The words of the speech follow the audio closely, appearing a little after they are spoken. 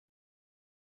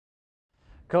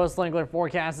Coastal England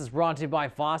forecast is brought to you by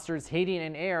Foster's Heating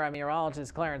and Air. I'm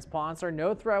meteorologist Clarence Ponser.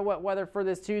 No threat wet weather for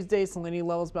this Tuesday. Salinity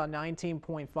levels about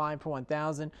 19.5 per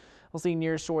 1,000. We'll see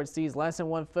near shore seas less than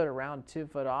 1 foot, around 2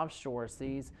 foot offshore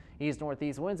seas.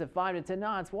 East-northeast winds at 5 to 10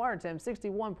 knots. Water temp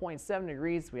 61.7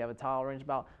 degrees. We have a tidal range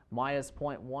about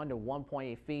 -0.1 to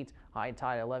 1.8 feet. High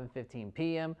tide at 11:15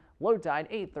 p.m. Low tide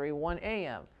 8:31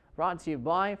 a.m. Brought to you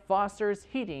by Foster's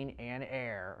Heating and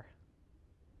Air.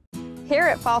 Here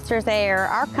at Foster's Air,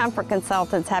 our comfort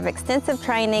consultants have extensive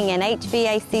training in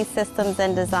HVAC systems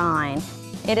and design.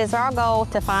 It is our goal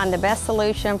to find the best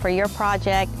solution for your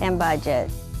project and budget.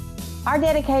 Our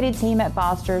dedicated team at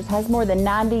Foster's has more than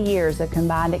 90 years of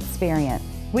combined experience.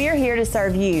 We are here to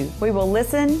serve you. We will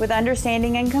listen with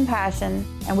understanding and compassion,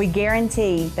 and we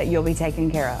guarantee that you'll be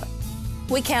taken care of.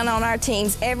 We count on our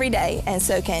teams every day, and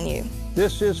so can you.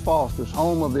 This is Foster's,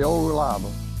 home of the old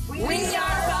reliable. We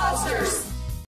are Foster's.